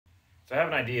So I have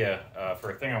an idea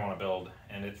for a thing I want to build,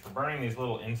 and it's for burning these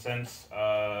little incense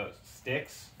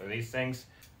sticks, or these things.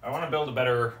 I want to build a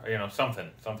better, something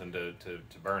to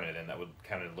burn it in that would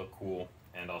kind of look cool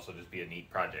and also just be a neat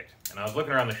project. And I was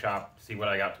looking around the shop to see what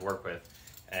I got to work with,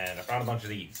 and I found a bunch of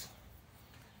these.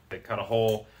 They cut a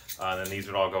hole, and then these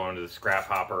would all go into the scrap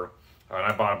hopper. And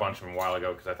I bought a bunch of them a while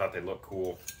ago because I thought they looked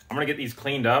cool. I'm gonna get these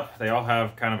cleaned up. They all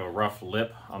have kind of a rough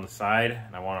lip on the side,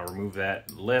 and I want to remove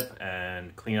that lip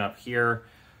and clean up here.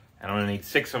 And I'm gonna need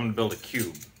 6 of them to build a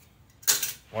cube.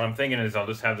 What I'm thinking is I'll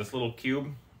just have this little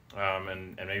cube,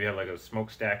 and maybe have like a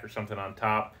smokestack or something on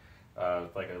top,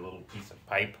 with like a little piece of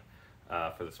pipe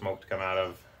for the smoke to come out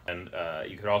of. And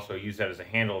you could also use that as a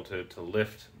handle to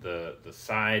lift the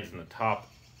sides and the top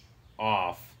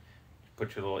off.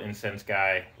 Put your little incense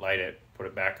guy, light it, put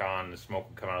it back on, the smoke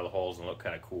will come out of the holes and look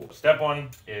kind of cool. Step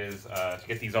 1 is to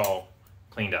get these all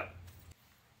cleaned up.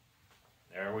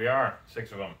 There we are,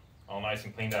 6 of them, all nice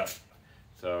and cleaned up.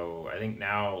 So I think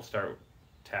now I'll start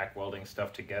tack welding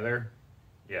stuff together.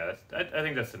 Yeah, I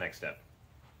think that's the next step.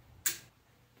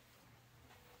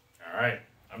 All right,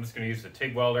 I'm just gonna use the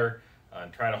TIG welder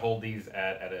and try to hold these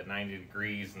at a 90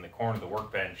 degrees in the corner of the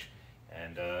workbench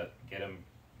and get them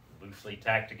loosely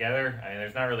tacked together. I mean,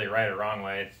 there's not really a right or wrong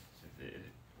way.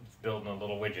 It's building a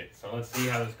little widget. So let's see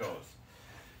how this goes.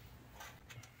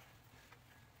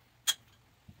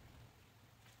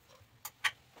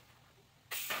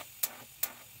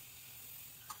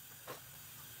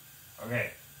 Okay,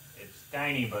 it's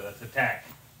tiny, but it's a tack.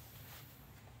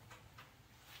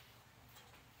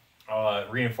 I'll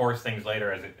reinforce things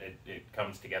later as it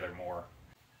comes together more.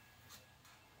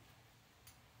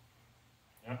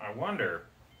 I wonder,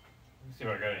 let's see if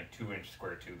I got any 2-inch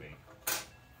square tubing.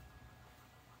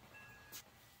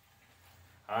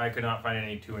 I could not find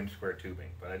any 2-inch square tubing,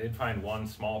 but I did find one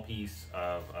small piece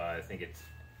of, I think it's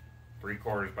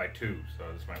 3/4 by 2,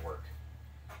 so this might work.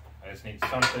 I just need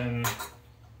something that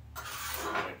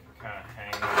I can kind of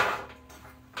hang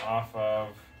off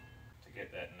of to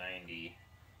get that 90.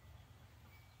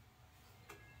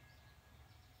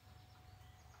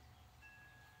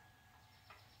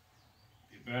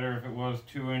 Better if it was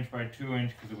 2-inch by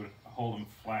 2-inch because it would hold them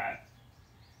flat.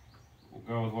 We'll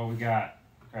go with what we got.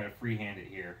 Try to freehand it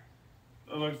here.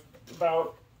 It looks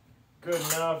about good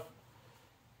enough.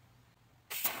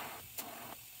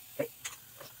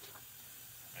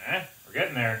 We're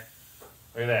getting there.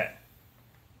 Look at that.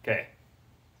 Okay.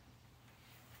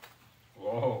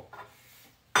 Whoa.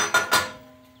 And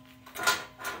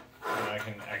I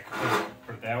can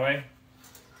put it that way.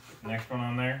 Put the next one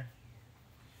on there.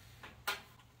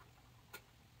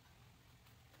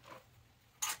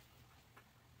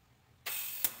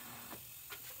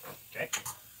 Okay.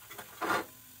 I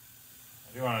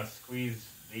do want to squeeze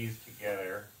these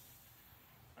together.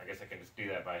 I guess I can just do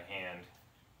that by hand.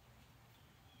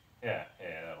 Yeah,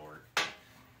 that'll work.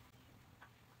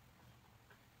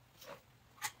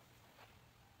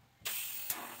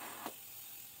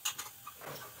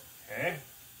 Okay.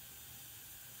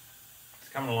 It's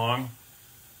coming along.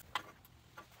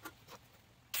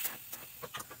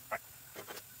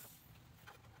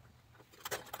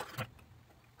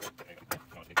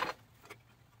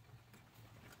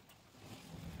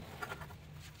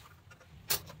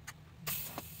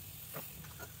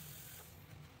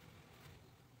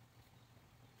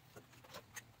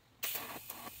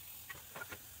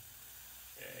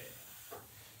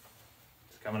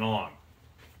 Coming along.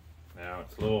 Now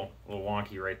it's a little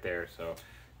wonky right there, so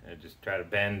just try to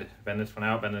bend this one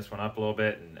out, bend this one up a little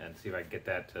bit, and see if I can get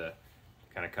that to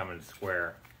kind of come in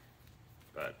square.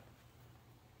 But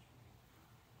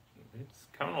it's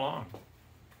coming along.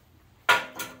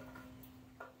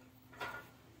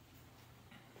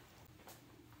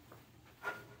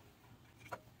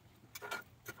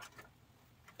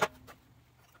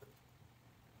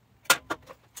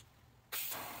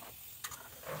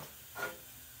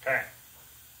 Okay,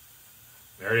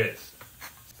 there it is.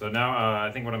 So now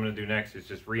I think what I'm going to do next is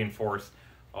just reinforce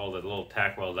all the little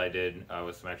tack welds I did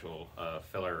with some actual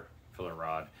filler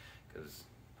rod, because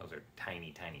those are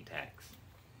tiny tacks.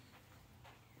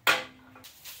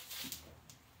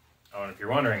 Oh, and if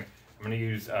you're wondering, I'm going to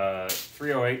use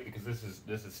 308 because this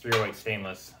is 308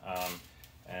 stainless,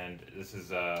 and this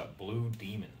is Blue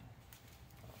Demon.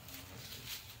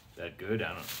 Is that good? I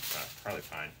don't know. Probably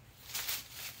fine.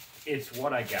 It's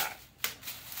what I got.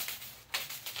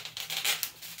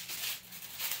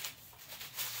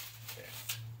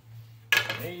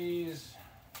 Okay. These.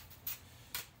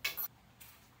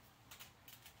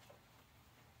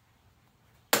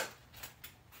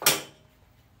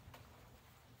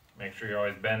 Make sure you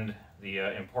always bend the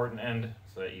important end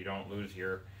so that you don't lose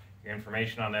your your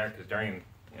information on there, because during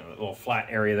the little flat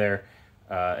area there,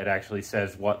 it actually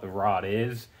says what the rod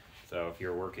is. So if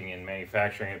you're working in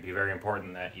manufacturing, it'd be very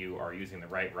important that you are using the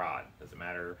right rod. Does it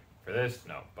matter for this?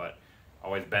 No, but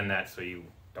always bend that so you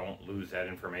don't lose that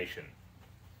information.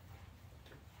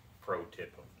 Pro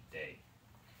tip of the day.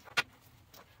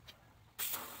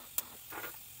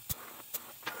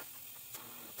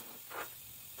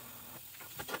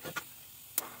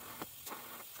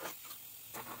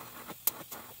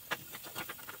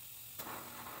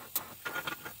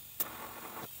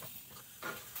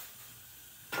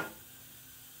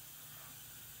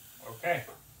 Okay,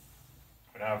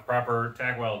 we now have proper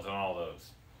tack welds on all those.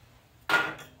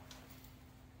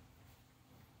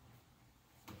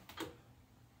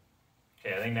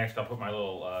 Okay, I think next I'll put my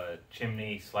little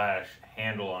chimney slash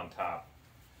handle on top.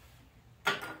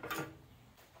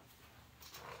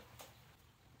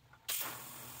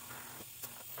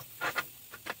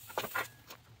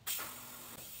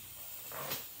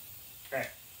 Okay,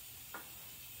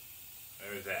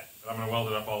 there's that. So I'm going to weld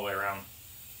it up all the way around.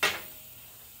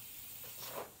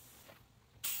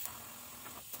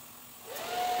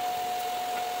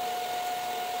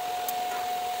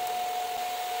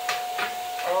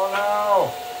 Oh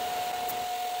no!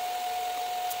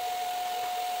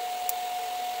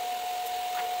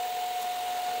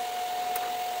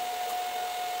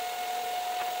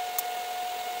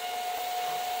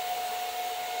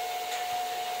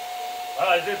 Well,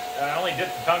 I only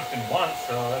dipped the tungsten once,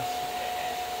 so that's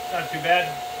not too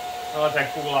bad. I'll let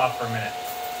that cool off for a minute.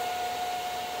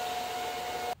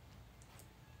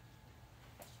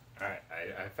 Alright,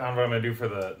 I found what I'm going to do for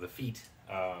the feet.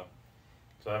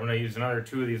 So I'm going to use another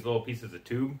 2 of these little pieces of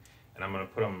tube, and I'm going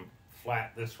to put them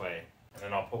flat this way. And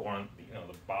then I'll put one,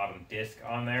 the bottom disc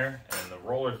on there, and the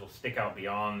rollers will stick out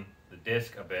beyond the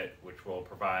disc a bit, which will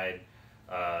provide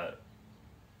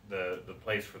the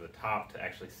place for the top to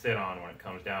actually sit on when it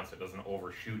comes down, so it doesn't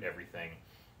overshoot everything,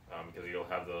 because you'll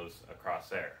have those across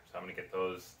there. So I'm going to get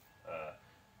those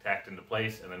tacked into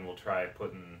place, and then we'll try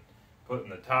putting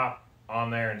the top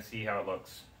on there and see how it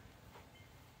looks.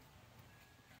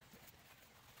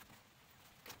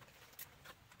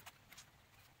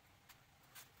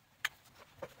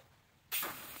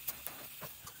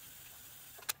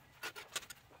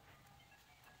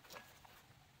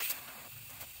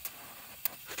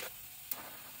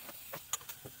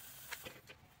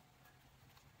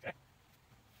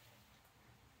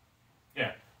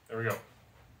 Yeah, there we go.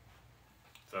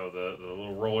 So the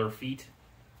little roller feet.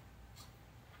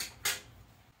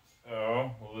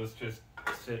 So will this just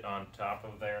sit on top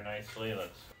of there nicely?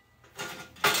 Let's.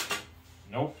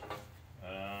 Nope.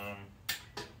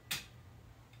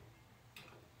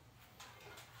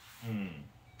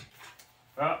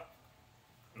 Well,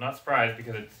 I'm not surprised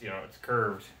because it's it's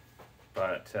curved,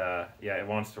 but yeah, it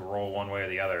wants to roll one way or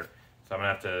the other. So I'm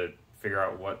gonna have to figure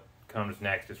out what comes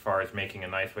next as far as making a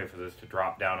nice way for this to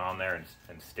drop down on there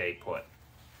and stay put.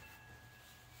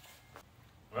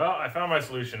 Well, I found my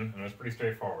solution, and it was pretty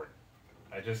straightforward.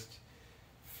 I just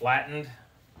flattened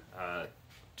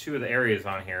 2 of the areas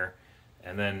on here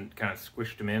and then kind of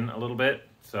squished them in a little bit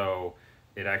so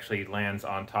it actually lands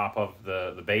on top of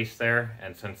the base there,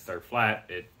 and since they're flat,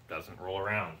 it doesn't roll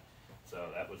around. So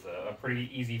that was a pretty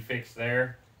easy fix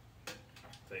there.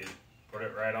 So you put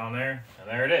it right on there, and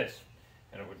there it is.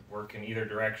 And it would work in either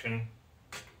direction,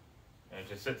 and it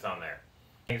just sits on there.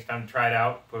 I think it's time to try it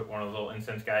out. Put one of the little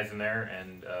incense guys in there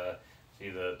and see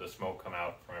the smoke come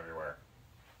out from everywhere.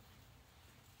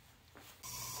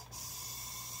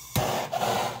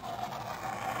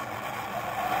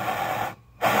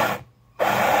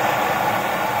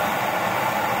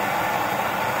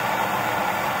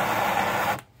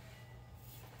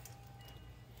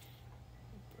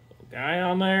 Little guy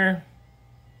on there.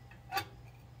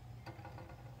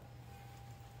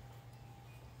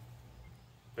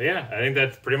 But yeah, I think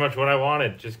that's pretty much what I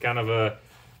wanted. Just kind of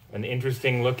an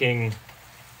interesting looking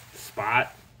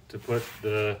spot to put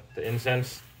the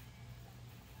incense.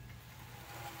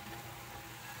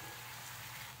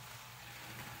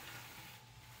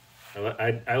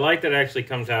 I like that it actually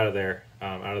comes out of there,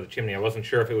 out of the chimney. I wasn't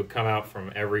sure if it would come out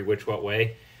from every which what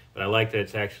way, but I like that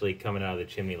it's actually coming out of the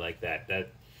chimney like that.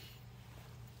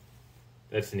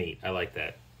 That's neat. I like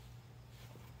that.